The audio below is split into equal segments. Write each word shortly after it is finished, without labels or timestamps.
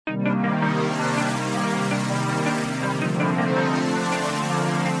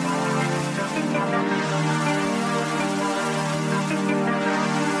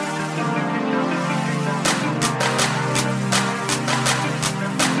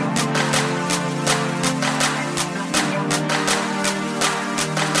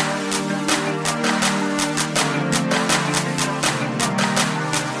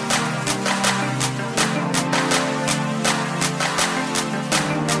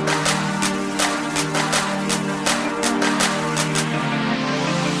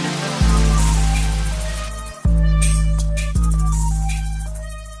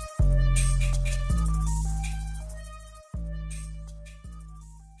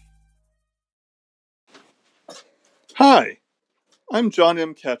Hi, I'm John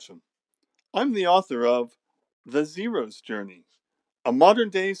M. Ketchum. I'm the author of The Zero's Journey, a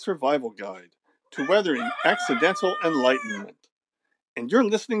modern-day survival guide to weathering accidental enlightenment. And you're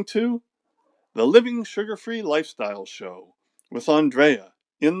listening to The Living Sugar-Free Lifestyle Show with Andrea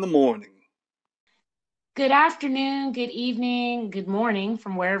in the morning. Good afternoon, good evening, good morning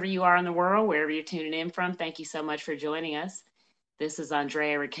from wherever you are in the world, wherever you're tuning in from. Thank you so much for joining us. This is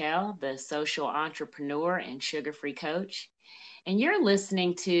Andrea Raquel, the social entrepreneur and sugar free coach. And you're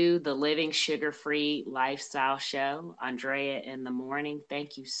listening to the Living Sugar Free Lifestyle Show, Andrea in the morning.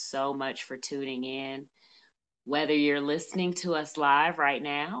 Thank you so much for tuning in. Whether you're listening to us live right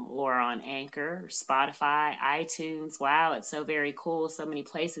now or on Anchor, Spotify, iTunes, wow, it's so very cool. So many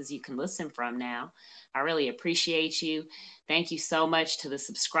places you can listen from now. I really appreciate you. Thank you so much to the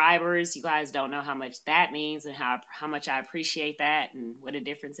subscribers. You guys don't know how much that means and how much I appreciate that and what a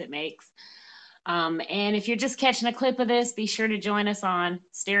difference it makes. And if you're just catching a clip of this, be sure to join us on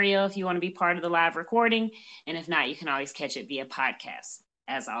stereo if you want to be part of the live recording. And if not, you can always catch it via podcast.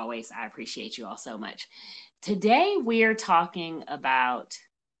 As always, I appreciate you all so much. Today, we're talking about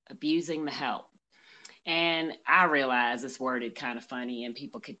abusing the help. And I realize it's worded kind of funny and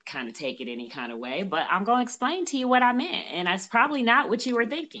people could kind of take it any kind of way, but I'm going to explain to you what I meant. And that's probably not what you were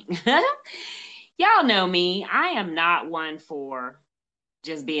thinking. Y'all know me. I am not one for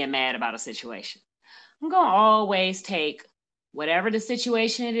just being mad about a situation. I'm going to always take whatever the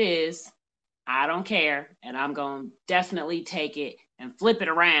situation it is. I don't care. And I'm going to definitely take it and flip it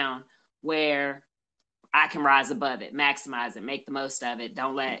around where I can rise above it, maximize it, make the most of it.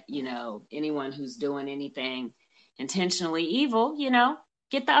 Don't let, anyone who's doing anything intentionally evil,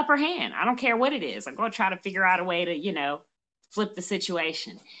 get the upper hand. I don't care what it is. I'm going to try to figure out a way to, flip the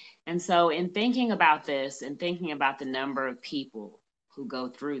situation. And so, in thinking about this and thinking about the number of people who go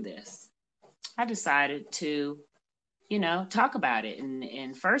through this, I decided to, talk about it.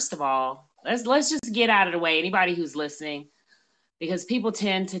 And first of all, let's just get out of the way. Anybody who's listening, because people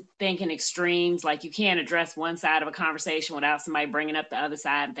tend to think in extremes, like you can't address one side of a conversation without somebody bringing up the other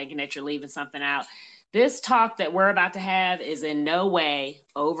side and thinking that you're leaving something out. This talk that we're about to have is in no way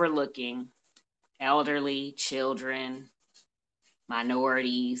overlooking elderly, children,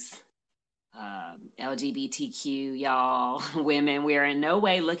 minorities, LGBTQ, y'all, women. We are in no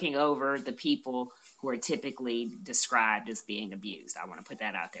way looking over the people who are typically described as being abused. I want to put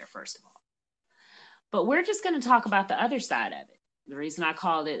that out there, first of all. But we're just going to talk about the other side of it. The reason I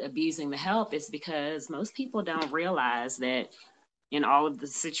called it abusing the help is because most people don't realize that in all of the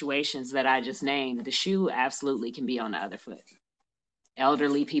situations that I just named, the shoe absolutely can be on the other foot.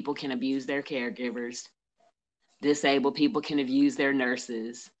 Elderly people can abuse their caregivers. Disabled people can abuse their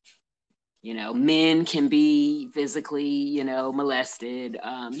nurses. Men can be physically, molested.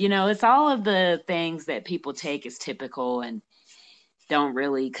 It's all of the things that people take as typical and don't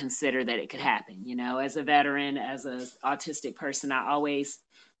really consider that it could happen. As a veteran, as an autistic person, I always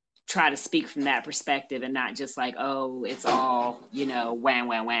try to speak from that perspective and not just like, oh, it's all, wham,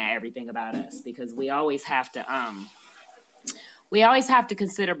 wham, wham, everything about us, because we always have to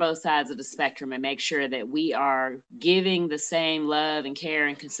consider both sides of the spectrum and make sure that we are giving the same love and care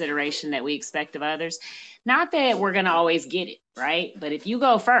and consideration that we expect of others. Not that we're going to always get it, right? But if you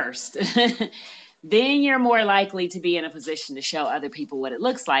go first, then you're more likely to be in a position to show other people what it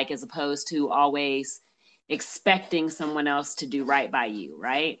looks like, as opposed to always expecting someone else to do right by you,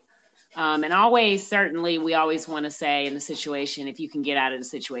 right? And always, certainly, we always want to say in the situation, if you can get out of the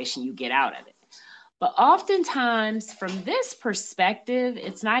situation, you get out of it. But oftentimes, from this perspective,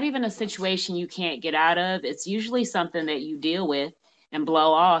 it's not even a situation you can't get out of. It's usually something that you deal with and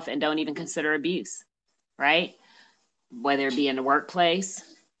blow off and don't even consider abuse, right? Whether it be in the workplace,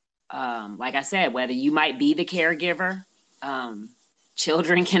 like I said, whether you might be the caregiver,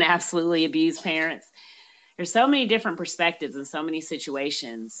 children can absolutely abuse parents. There's so many different perspectives and so many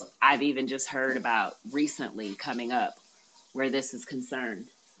situations I've even just heard about recently coming up where this is concerned.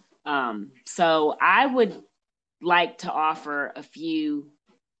 So I would like to offer a few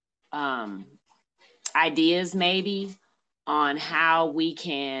ideas maybe on how we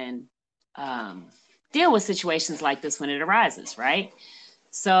can deal with situations like this when it arises, right?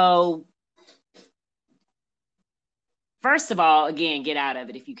 So first of all, again, get out of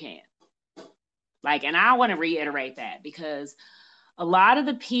it if you can. And I want to reiterate that, because a lot of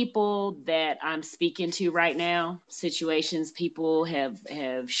the people that I'm speaking to right now, situations people have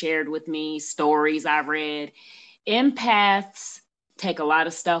shared with me, stories I've read, empaths take a lot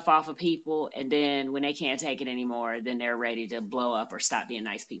of stuff off of people, and then when they can't take it anymore, then they're ready to blow up or stop being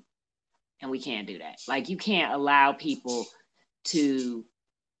nice people. And we can't do that. You can't allow people to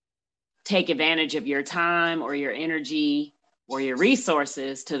take advantage of your time or your energy or your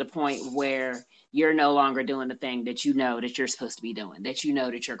resources to the point where you're no longer doing the thing that you know that you're supposed to be doing, that you know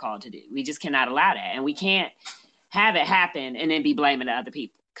that you're called to do. We just cannot allow that. And we can't have it happen and then be blaming the other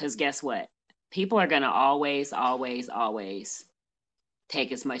people. Because guess what? People are going to always, always, always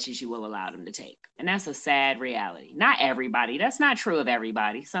take as much as you will allow them to take. And that's a sad reality. Not everybody. That's not true of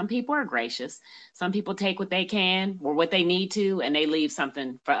everybody. Some people are gracious. Some people take what they can or what they need to, and they leave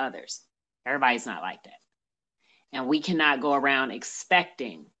something for others. Everybody's not like that. And we cannot go around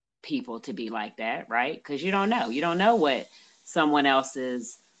expecting people to be like that, right? Because you don't know. You don't know what someone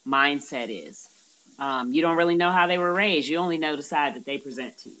else's mindset is. You don't really know how they were raised. You only know the side that they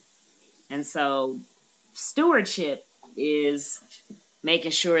present to you. And so stewardship is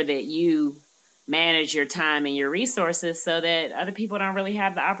making sure that you manage your time and your resources so that other people don't really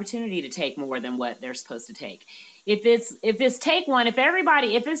have the opportunity to take more than what they're supposed to take. If it's take one, if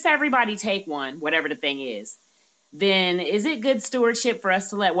it's everybody take one, whatever the thing is, then is it good stewardship for us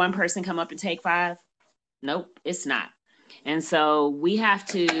to let one person come up and take 5? Nope, it's not. And so we have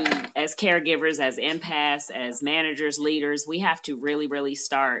to, as caregivers, as empaths, as managers, leaders, we have to really, really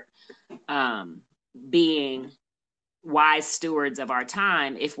start being wise stewards of our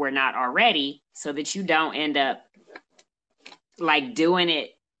time if we're not already, so that you don't end up like doing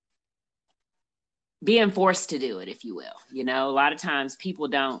it, being forced to do it, if you will. You know, a lot of times people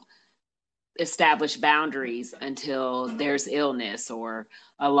don't establish boundaries until there's illness or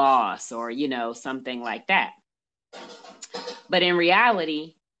a loss or, you know, something like that. But in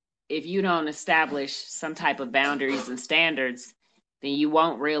reality, if you don't establish some type of boundaries and standards, then you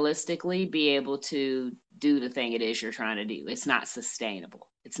won't realistically be able to do the thing it is you're trying to do. It's not sustainable.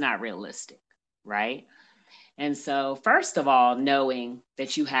 It's not realistic, right? And so, first of all, knowing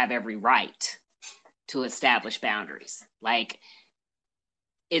that you have every right to establish boundaries. Like,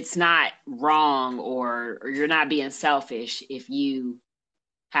 it's not wrong or you're not being selfish if you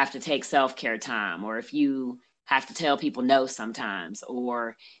have to take self-care time, or if you have to tell people no sometimes,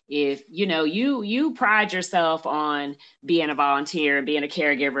 or if you pride yourself on being a volunteer and being a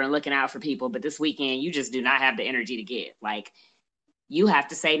caregiver and looking out for people, but this weekend you just do not have the energy to give. Like, you have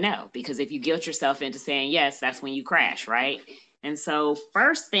to say no, because if you guilt yourself into saying yes, that's when you crash, right? And so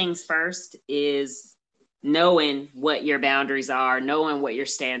first things first is knowing what your boundaries are, knowing what your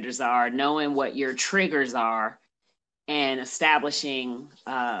standards are, knowing what your triggers are, and establishing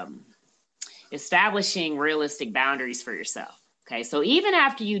realistic boundaries for yourself. Okay, so even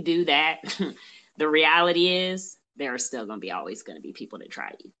after you do that, the reality is there are still going to be always going to be people that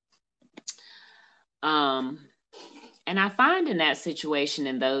try you. And I find in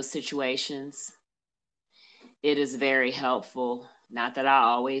those situations, it is very helpful. Not that I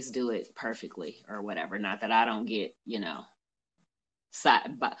always do it perfectly or whatever. Not that I don't get,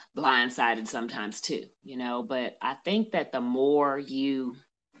 blindsided sometimes too, but I think that the more you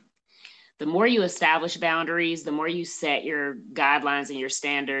establish boundaries, the more you set your guidelines and your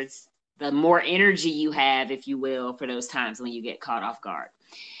standards, the more energy you have, if you will, for those times when you get caught off guard.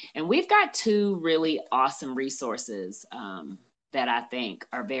 And we've got 2 really awesome resources that I think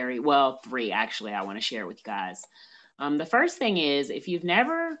are 3 actually I want to share with you guys. The first thing is, if you've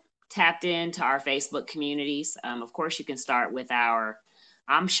never tapped into our Facebook communities, of course you can start with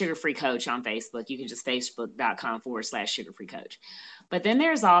I'm Sugar Free Coach on Facebook. You can just facebook.com/Sugar Free Coach. But then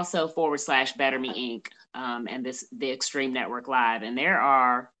there's also /Better Me Inc. And the Extreme Network Live. And there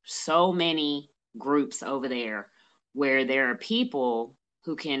are so many groups over there where there are people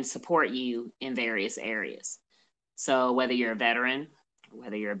who can support you in various areas. So whether you're a veteran,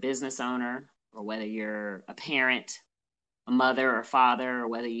 whether you're a business owner, or whether you're a parent, a mother or father, or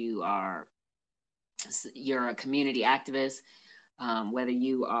whether you're a community activist, whether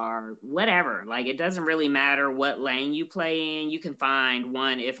you are whatever, like, it doesn't really matter what lane you play in. You can find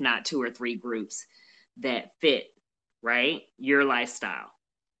 1, if not 2 or 3 groups that fit, right, your lifestyle.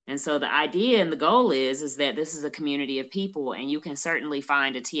 And so the idea and the goal is that this is a community of people, and you can certainly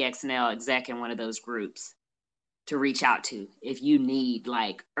find a TXNL exec in one of those groups to reach out to if you need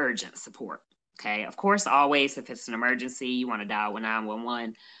like urgent support. Okay. Of course, always, if it's an emergency, you want to dial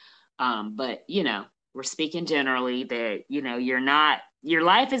 911. But we're speaking generally that, your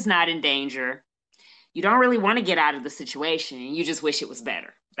life is not in danger. You don't really want to get out of the situation, and you just wish it was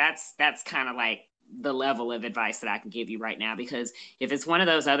better. That's kind of like the level of advice that I can give you right now, because if it's one of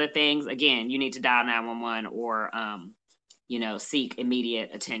those other things, again, you need to dial 911 or, seek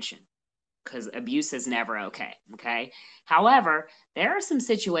immediate attention. because abuse is never okay. Okay. However, there are some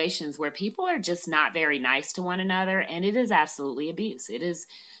situations where people are just not very nice to one another, and it is absolutely abuse. It is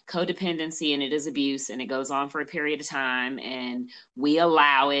codependency and it is abuse, and it goes on for a period of time, and we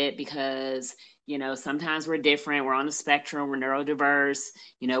allow it because sometimes we're different, we're on the spectrum, we're neurodiverse,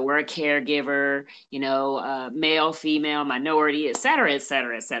 we're a caregiver, male, female, minority, et cetera, et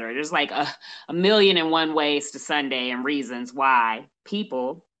cetera, et cetera. There's like a million and one ways to Sunday and reasons why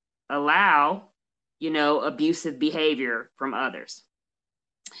people allow abusive behavior from others,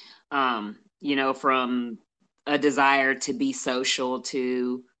 from a desire to be social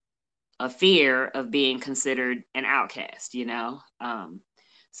to a fear of being considered an outcast.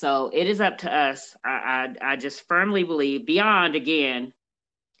 So it is up to us. I just firmly believe, beyond again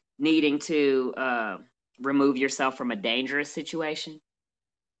needing to remove yourself from a dangerous situation,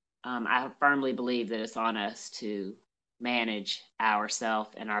 I firmly believe that it's on us to manage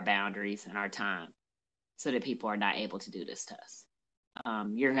ourselves and our boundaries and our time so that people are not able to do this to us.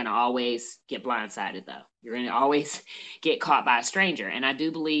 You're going to always get blindsided, though. You're going to always get caught by a stranger. And I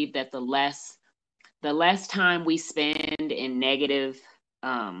do believe that the less time we spend in negative,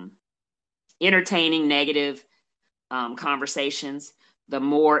 entertaining negative conversations, the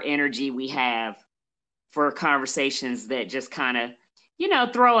more energy we have for conversations that just kind of,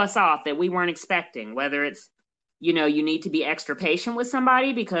 throw us off, that we weren't expecting. Whether it's, you need to be extra patient with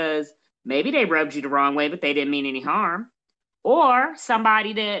somebody because maybe they rubbed you the wrong way, but they didn't mean any harm. Or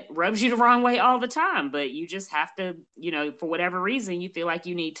somebody that rubs you the wrong way all the time, but you just have to, for whatever reason, you feel like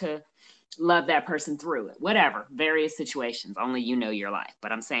you need to love that person through it. Whatever, various situations, only you know your life.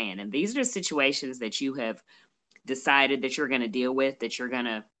 But I'm saying, and these are situations that you have decided that you're going to deal with, that you're going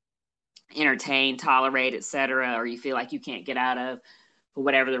to entertain, tolerate, etc., or you feel like you can't get out of for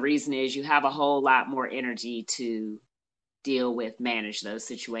whatever the reason is. You have a whole lot more energy to deal with, manage those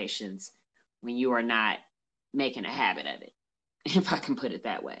situations when you are not making a habit of it, if I can put it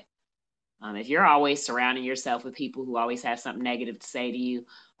that way. If you're always surrounding yourself with people who always have something negative to say to you,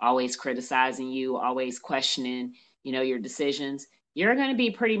 always criticizing you, always questioning, your decisions, you're going to be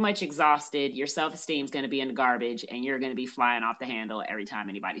pretty much exhausted. Your self-esteem is going to be in the garbage, and you're going to be flying off the handle every time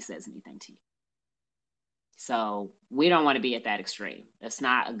anybody says anything to you. So we don't want to be at that extreme. That's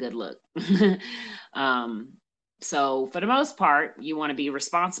not a good look. So for the most part, you want to be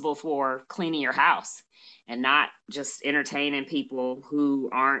responsible for cleaning your house and not just entertaining people who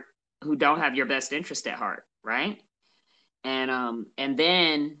don't have your best interest at heart, right? And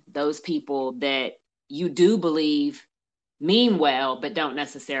then those people that you do believe mean well, but don't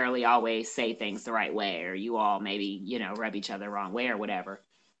necessarily always say things the right way, or you all maybe, rub each other the wrong way or whatever.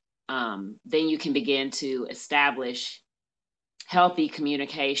 Then you can begin to establish healthy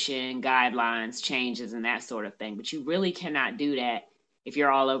communication, guidelines, changes, and that sort of thing. But you really cannot do that if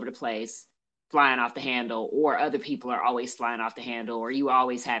you're all over the place, flying off the handle, or other people are always flying off the handle, or you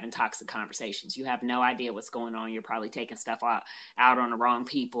always having toxic conversations. You have no idea what's going on. You're probably taking stuff out on the wrong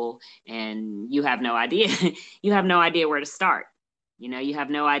people, and you have no idea. You have no idea where to start. You have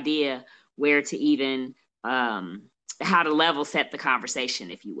no idea where to even, how to level set the conversation,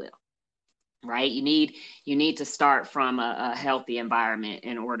 if you will. Right? You need to start from a healthy environment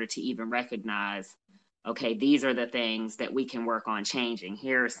in order to even recognize, okay, these are the things that we can work on changing.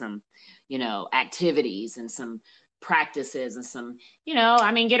 Here are some, activities and some practices and some, get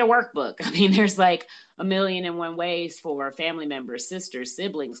a workbook. There's like a million and one ways for family members, sisters,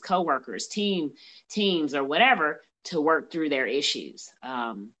 siblings, coworkers, teams, or whatever to work through their issues.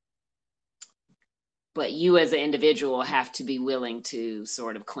 But you as an individual have to be willing to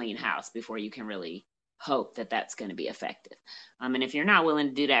sort of clean house before you can really hope that that's going to be effective. And if you're not willing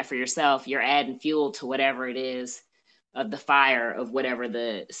to do that for yourself, you're adding fuel to whatever it is of the fire of whatever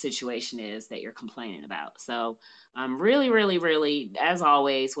the situation is that you're complaining about. So really, really, really, as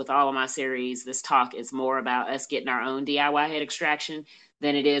always, with all of my series, this talk is more about us getting our own DIY head extraction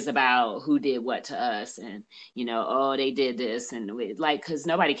than it is about who did what to us and, oh, they did this. And because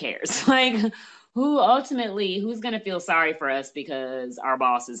nobody cares. Who's going to feel sorry for us because our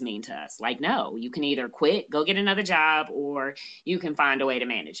boss is mean to us? No, you can either quit, go get another job, or you can find a way to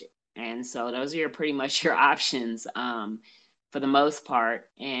manage it. And so those are pretty much your options for the most part.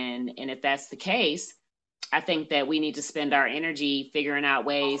 And if that's the case, I think that we need to spend our energy figuring out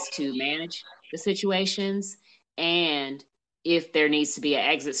ways to manage the situations, and if there needs to be an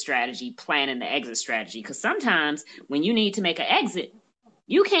exit strategy, planning the exit strategy. Because sometimes when you need to make an exit,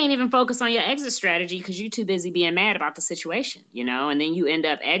 you can't even focus on your exit strategy because you're too busy being mad about the situation, and then you end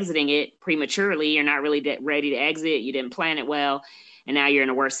up exiting it prematurely. You're not really ready to exit. You didn't plan it well. And now you're in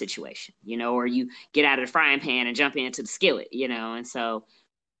a worse situation, or you get out of the frying pan and jump into the skillet, and so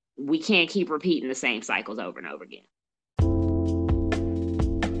we can't keep repeating the same cycles over and over again.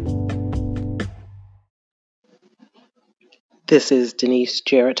 This is Denise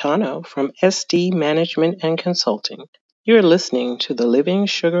Geritano from SD Management and Consulting. You're listening to the Living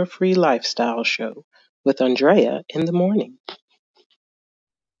Sugar Free Lifestyle Show with Andrea in the morning.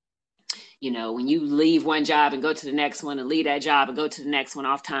 You know, when you leave one job and go to the next one and leave that job and go to the next one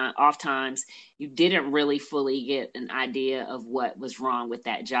off times, you didn't really fully get an idea of what was wrong with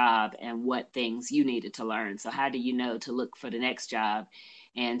that job and what things you needed to learn. So how do you know to look for the next job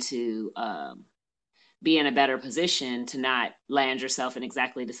and to be in a better position to not land yourself in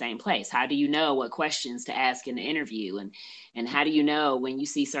exactly the same place? How do you know what questions to ask in the interview? And how do you know when you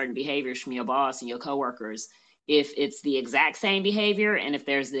see certain behaviors from your boss and your coworkers, if it's the exact same behavior and if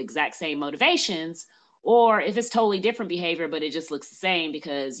there's the exact same motivations, or if it's totally different behavior, but it just looks the same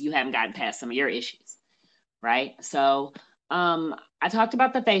because you haven't gotten past some of your issues, right? So I talked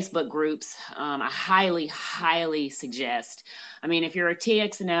about the Facebook groups. I highly suggest. I mean, if you're a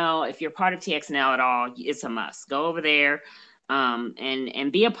TXNL, if you're part of TXNL at all, it's a must. Go over there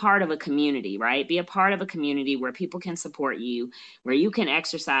and be a part of a community, right? Be a part of a community where people can support you, where you can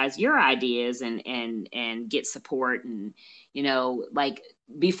exercise your ideas and get support, and like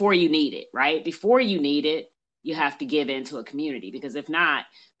before you need it, right? Before you need it, you have to give into a community, because if not,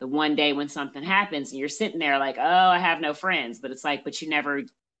 the one day when something happens and you're sitting there like, oh, I have no friends, but it's like, but you never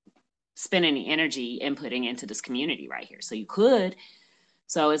spend any energy inputting into this community right here. So you could.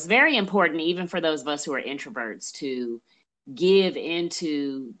 So it's very important, even for those of us who are introverts, to give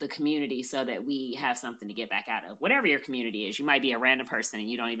into the community so that we have something to get back out of. Whatever your community is, you might be a random person and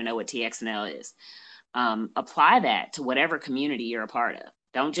you don't even know what TXNL is. Apply that to whatever community you're a part of.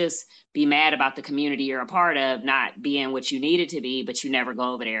 Don't just be mad about the community you're a part of not being what you need it to be, but you never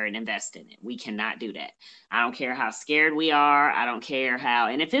go over there and invest in it. We cannot do that. I don't care how scared we are. I don't care how.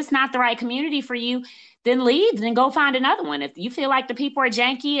 And if it's not the right community for you, then leave, then go find another one. If you feel like the people are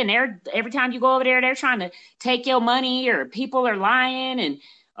janky and every time you go over there, they're trying to take your money, or people are lying, and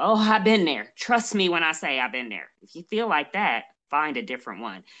oh, I've been there. Trust me when I say I've been there. If you feel like that, find a different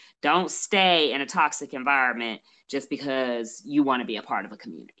one. Don't stay in a toxic environment just because you want to be a part of a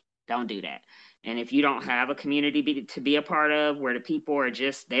community. Don't do that. And if you don't have a community to be a part of, where the people are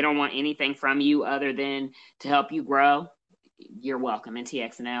just, they don't want anything from you other than to help you grow, you're welcome in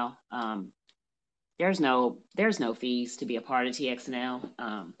TXNL. There's no fees to be a part of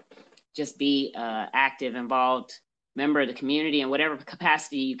TXNL. Just be active, involved member of the community in whatever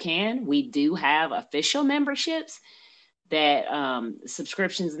capacity you can. We do have official memberships that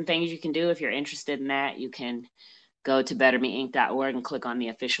subscriptions and things you can do. If you're interested in that, you can go to bettermeinc.org and click on the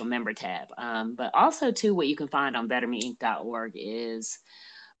official member tab. But also too, what you can find on bettermeinc.org is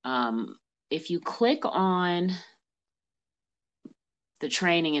if you click on the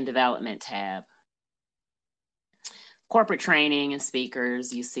training and development tab, corporate training and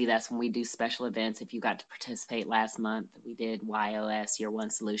speakers, you see that's when we do special events. If you got to participate last month, we did YOS, Year One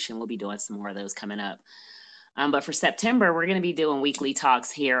Solution. We'll be doing some more of those coming up. But for September, we're going to be doing weekly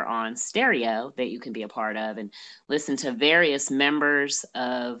talks here on Stereo that you can be a part of and listen to various members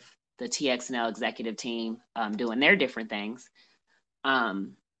of the TXNL executive team doing their different things.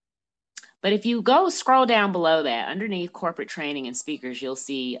 But if you go scroll down below that, underneath corporate training and speakers, you'll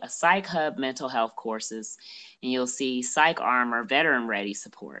see a Psych Hub mental health courses, and you'll see Psych Armor veteran ready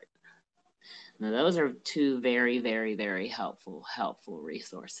support. Now, those are two very, very, very helpful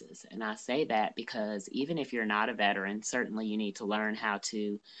resources. And I say that because even if you're not a veteran, certainly you need to learn how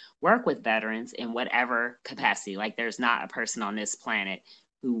to work with veterans in whatever capacity. Like, there's not a person on this planet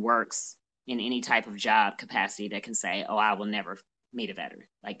who works in any type of job capacity that can say, oh, I will never meet a veteran.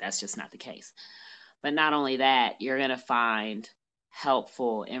 Like, that's just not the case. But not only that, you're going to find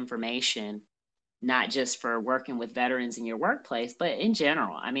helpful information, not just for working with veterans in your workplace, but in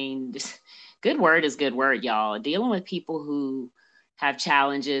general. I mean, good word is good word, y'all. Dealing with people who have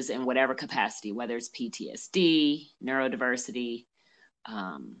challenges in whatever capacity, whether it's PTSD, neurodiversity,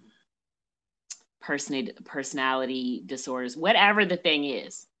 personality disorders, whatever the thing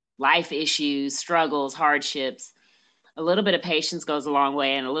is, life issues, struggles, hardships, a little bit of patience goes a long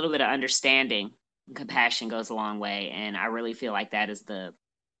way, and a little bit of understanding and compassion goes a long way. And I really feel like that is the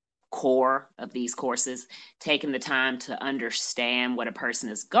core of these courses. Taking the time to understand what a person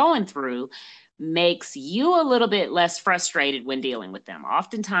is going through makes you a little bit less frustrated when dealing with them.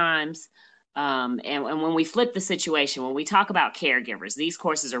 Oftentimes, and when we flip the situation, when we talk about caregivers, these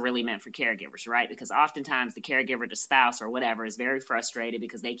courses are really meant for caregivers, right? Because oftentimes the caregiver, the spouse or whatever, is very frustrated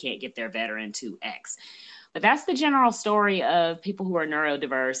because they can't get their veteran to X. But that's the general story of people who are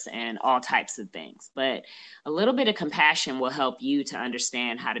neurodiverse and all types of things. But a little bit of compassion will help you to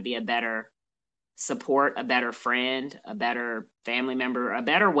understand how to be a better support, a better friend, a better family member, a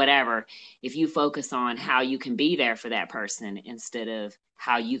better whatever, if you focus on how you can be there for that person instead of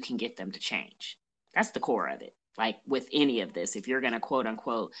how you can get them to change. That's the core of it. Like with any of this, if you're going to quote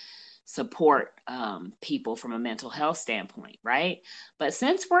unquote support people from a mental health standpoint, right? But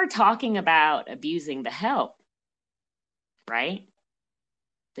since we're talking about abusing the help, right?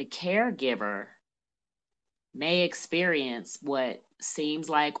 The caregiver may experience what seems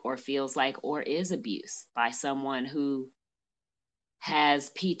like or feels like or is abuse by someone who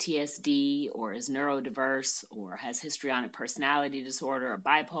has PTSD or is neurodiverse or has histrionic personality disorder or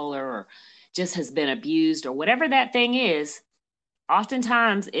bipolar or just has been abused or whatever that thing is.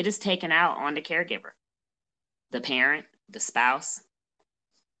 Oftentimes it is taken out on the caregiver, the parent, the spouse,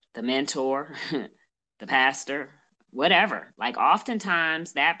 the mentor, the pastor, whatever. Like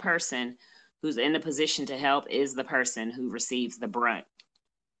oftentimes that person who's in the position to help is the person who receives the brunt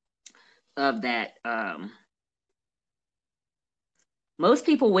of that. Most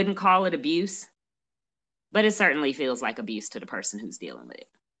people wouldn't call it abuse, but it certainly feels like abuse to the person who's dealing with it.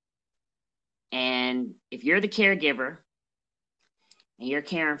 And if you're the caregiver and you're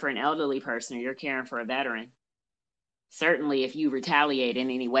caring for an elderly person or you're caring for a veteran, certainly if you retaliate in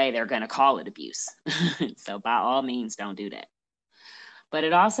any way, they're going to call it abuse. So by all means, don't do that. But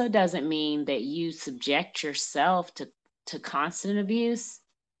it also doesn't mean that you subject yourself to constant abuse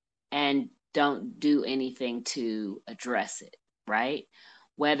and don't do anything to address it, right?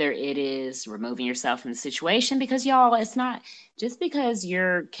 Whether it is removing yourself from the situation, because y'all, it's not just because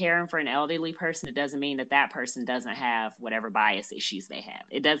you're caring for an elderly person, it doesn't mean that that person doesn't have whatever bias issues they have.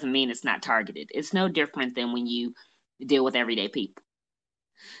 It doesn't mean it's not targeted. It's no different than when you deal with everyday people.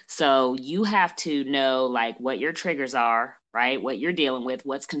 So you have to know like what your triggers are, right? What you're dealing with,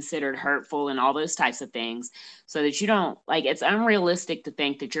 what's considered hurtful and all those types of things so that you don't like, it's unrealistic to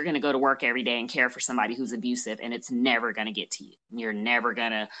think that you're going to go to work every day and care for somebody who's abusive and it's never going to get to you. You're never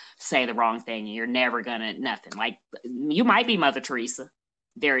going to say the wrong thing. You're never going to nothing. Like you might be Mother Teresa.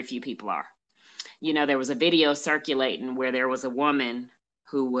 Very few people are. You know, there was a video circulating where there was a woman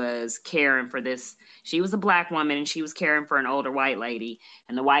who was caring for this. She was a Black woman and she was caring for an older white lady.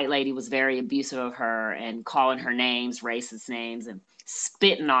 And the white lady was very abusive of her and calling her names, racist names, and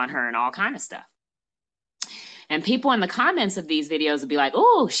spitting on her and all kind of stuff. And people in the comments of these videos would be like,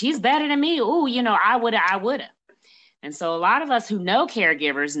 oh, she's better than me. Oh, you know, I would have. And so a lot of us who know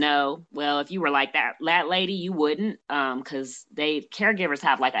caregivers know, well, if you were like that lady, you wouldn't, because caregivers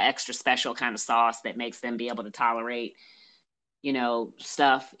have like an extra special kind of sauce that makes them be able to tolerate, you know,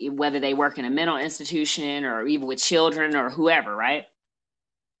 stuff, whether they work in a mental institution or even with children or whoever, right?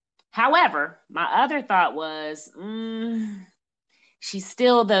 However, my other thought was, she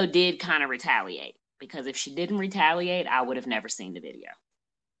still, though, did kind of retaliate, because if she didn't retaliate, I would have never seen the video.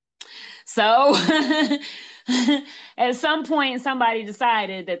 So at some point, somebody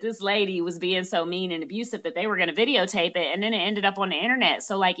decided that this lady was being so mean and abusive that they were going to videotape it. And then it ended up on the internet.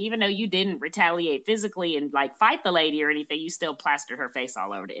 So like, even though you didn't retaliate physically and like fight the lady or anything, you still plastered her face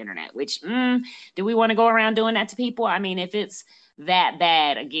all over the internet, which do we want to go around doing that to people? I mean, if it's that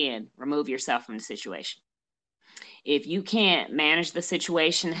bad, again, remove yourself from the situation. If you can't manage the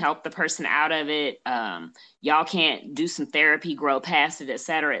situation, help the person out of it, y'all can't do some therapy, grow past it, et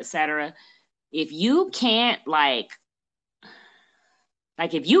cetera, et cetera. If you can't like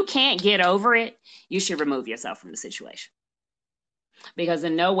if you can't get over it, you should remove yourself from the situation. Because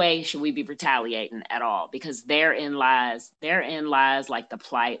in no way should we be retaliating at all, because therein lies like the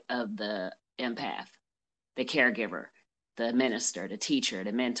plight of the empath, the caregiver, the minister, the teacher,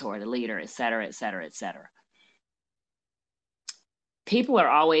 the mentor, the leader, et cetera, et cetera, et cetera. People are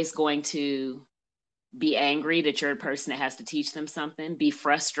always going to be angry that you're a person that has to teach them something, be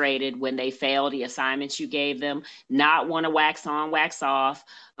frustrated when they fail the assignments you gave them, not want to wax on, wax off,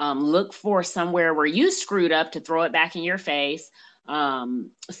 look for somewhere where you screwed up to throw it back in your face,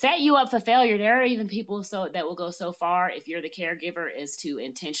 set you up for failure. There are even people that will go so far, if you're the caregiver, is to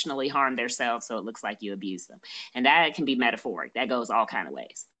intentionally harm themselves so it looks like you abuse them. And that can be metaphoric. That goes all kind of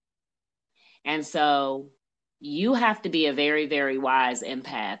ways. And so you have to be a very, very wise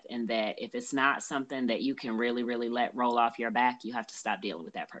empath in that if it's not something that you can really, really let roll off your back, you have to stop dealing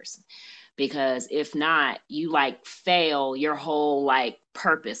with that person. Because if not, you like fail your whole like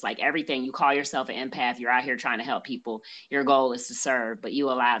purpose, like everything. You call yourself an empath, you're out here trying to help people. Your goal is to serve, but you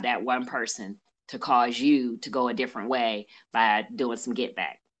allow that one person to cause you to go a different way by doing some get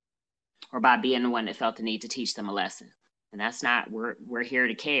back or by being the one that felt the need to teach them a lesson. And that's not, we're here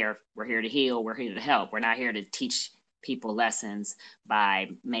to care. We're here to heal. We're here to help. We're not here to teach people lessons by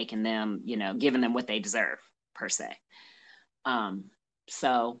making them, giving them what they deserve per se.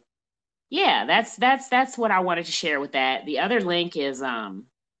 So yeah, that's what I wanted to share with that. The other link is,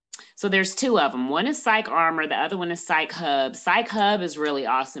 so there's two of them. One is Psych Armor. The other one is Psych Hub. Psych Hub is really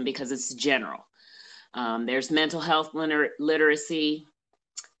awesome because it's general. There's mental health literacy,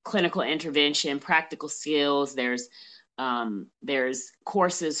 clinical intervention, practical skills. There's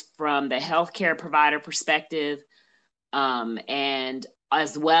courses from the healthcare provider perspective, and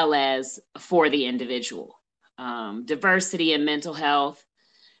as well as for the individual. Diversity and mental health,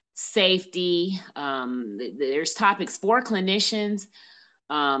 safety. There's topics for clinicians,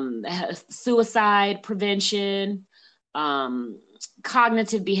 suicide prevention,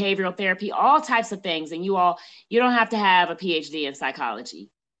 cognitive behavioral therapy, all types of things. And you don't have to have a PhD in psychology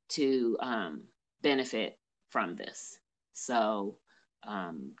to benefit from this. So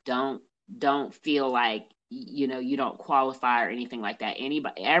don't feel like you don't qualify or anything like that.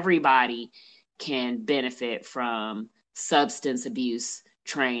 Everybody can benefit from substance abuse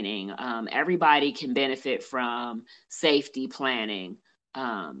training. Everybody can benefit from safety planning.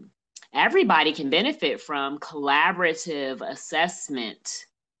 Everybody can benefit from collaborative assessment,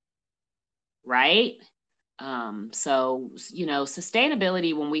 right? So,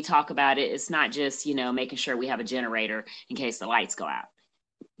 sustainability, when we talk about it, it's not just, making sure we have a generator in case the lights go out.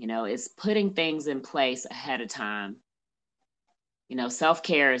 It's putting things in place ahead of time.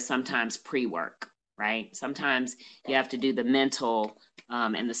 Self-care is sometimes pre-work, right? Sometimes you have to do the mental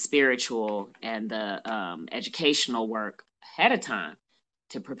and the spiritual and the educational work ahead of time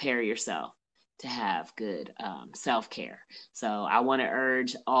to prepare yourself to have good self-care. So I want to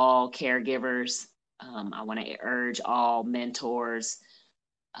urge all caregivers, I want to urge all mentors,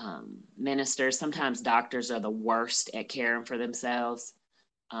 ministers. Sometimes doctors are the worst at caring for themselves.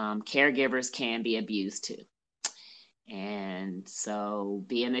 Caregivers can be abused too. And so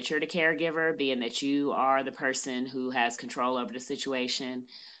being that you're the caregiver, being that you are the person who has control over the situation,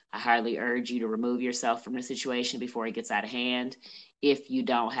 I highly urge you to remove yourself from the situation before it gets out of hand if you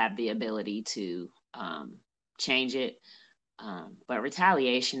don't have the ability to change it. But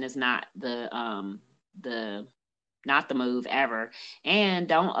retaliation is not the move ever. And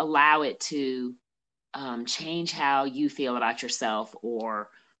don't allow it to change how you feel about yourself or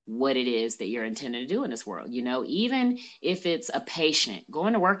what it is that you're intending to do in this world. Even if it's a patient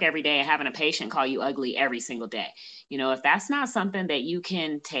going to work every day and having a patient call you ugly every single day, if that's not something that you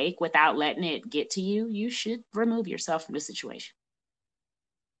can take without letting it get to you, you should remove yourself from the situation.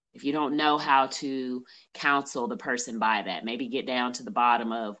 If you don't know how to counsel the person by that, maybe get down to the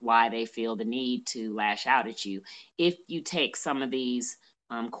bottom of why they feel the need to lash out at you. If you take some of these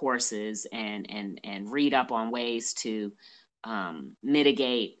courses and read up on ways to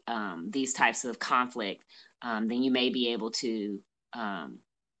mitigate these types of conflict, then you may be able to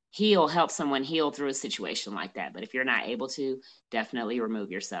help someone heal through a situation like that. But if you're not able to, definitely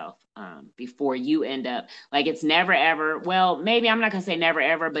remove yourself before you end up like, it's never ever, well, maybe I'm not gonna say never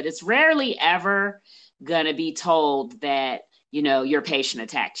ever, but it's rarely ever gonna be told that your patient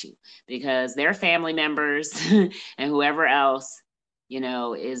attacked you, because their family members and whoever else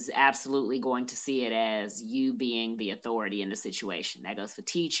is absolutely going to see it as you being the authority in the situation. That goes for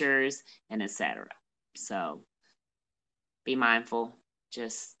teachers and etc. So be mindful.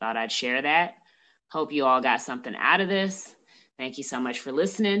 Just thought I'd share that. Hope you all got something out of this. Thank you so much for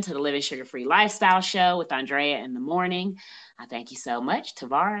listening to the Living Sugar-Free Lifestyle Show with Andrea in the morning. I thank you so much,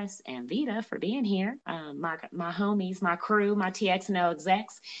 Tavares and Vita, for being here. My homies, my crew, my TXNL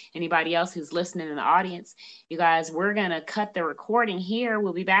execs, anybody else who's listening in the audience. You guys, we're going to cut the recording here.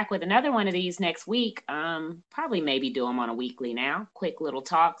 We'll be back with another one of these next week. Probably maybe do them on a weekly now. Quick little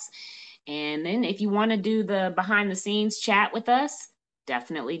talks. And then if you want to do the behind the scenes chat with us,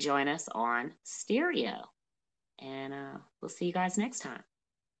 definitely join us on Stereo. And we'll see you guys next time.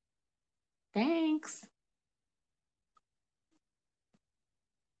 Thanks.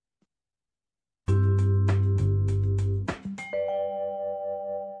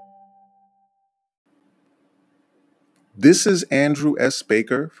 This is Andrew S.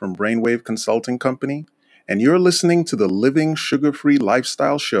 Baker from Brainwave Consulting Company, and you're listening to the Living Sugar-Free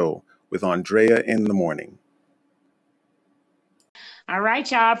Lifestyle Show with Andrea in the morning. All right,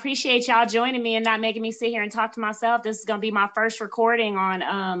 y'all. Appreciate y'all joining me and not making me sit here and talk to myself. This is going to be my first recording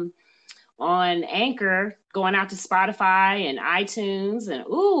on on Anchor, going out to Spotify and iTunes and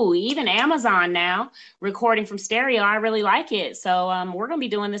even Amazon now, recording from stereo. I really like it. So we're going to be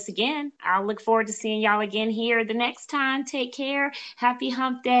doing this again. I'll look forward to seeing y'all again here the next time. Take care. Happy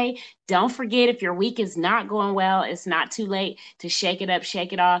hump day. Don't forget, if your week is not going well, it's not too late to shake it up,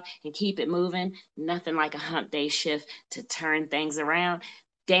 shake it off, and keep it moving. Nothing like a hump day shift to turn things around.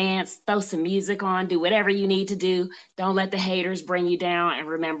 Dance, throw some music on, do whatever you need to do. Don't let the haters bring you down, and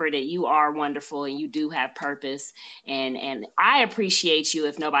remember that you are wonderful and you do have purpose. And I appreciate you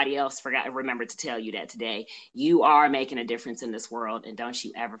if nobody else remembered to tell you that today. You are making a difference in this world, and don't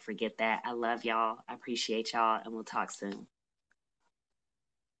you ever forget that. I love y'all. I appreciate y'all, and we'll talk soon.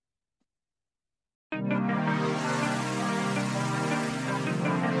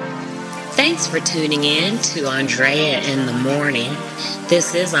 Thanks for tuning in to Andrea in the Morning.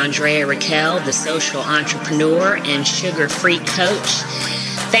 This is Andrea Raquel, the social entrepreneur and sugar-free coach.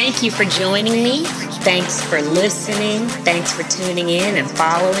 Thank you for joining me. Thanks for listening. Thanks for tuning in and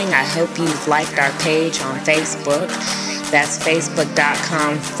following. I hope you've liked our page on Facebook. That's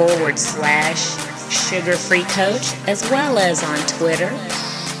facebook.com/sugar-free-coach, as well as on Twitter.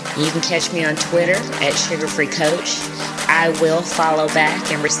 You can catch me on Twitter at sugar-free-coach. I will follow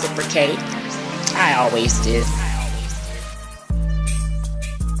back and reciprocate. I always do.